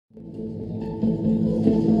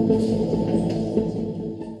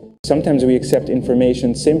Sometimes we accept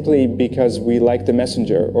information simply because we like the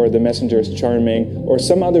messenger, or the messenger is charming, or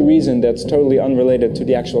some other reason that's totally unrelated to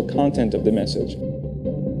the actual content of the message.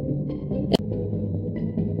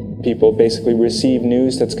 People basically receive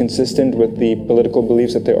news that's consistent with the political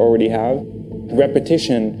beliefs that they already have.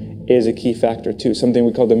 Repetition is a key factor too, something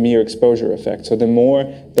we call the mere exposure effect. So the more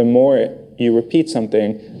you repeat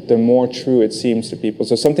something, the more true it seems to people.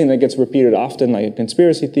 So something that gets repeated often, like a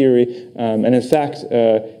conspiracy theory, and in fact,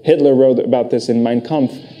 Hitler wrote about this in Mein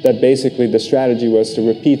Kampf, that basically the strategy was to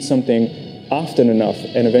repeat something often enough,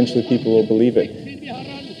 and eventually people will believe it.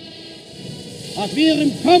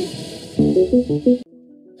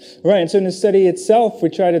 Right, and so in the study itself, we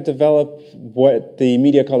try to develop what the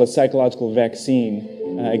media call a psychological vaccine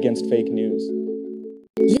against fake news.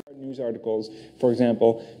 News articles, for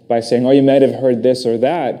example, by saying, oh, you might have heard this or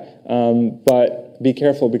that, but be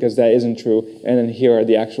careful because that isn't true, and then here are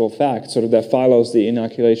the actual facts. Sort of that follows the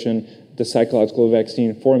inoculation, the psychological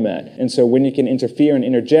vaccine format. And so when you can interfere and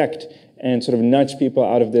interject and sort of nudge people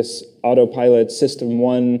out of this autopilot, system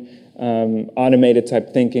one, automated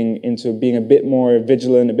type thinking into being a bit more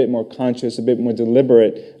vigilant, a bit more conscious, a bit more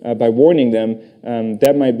deliberate by warning them,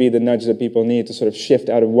 that might be the nudge that people need to sort of shift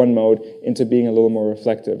out of one mode into being a little more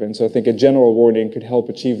reflective. And so I think a general warning could help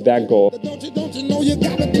achieve that goal. Don't you know you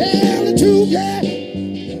gotta tell the truth, yeah?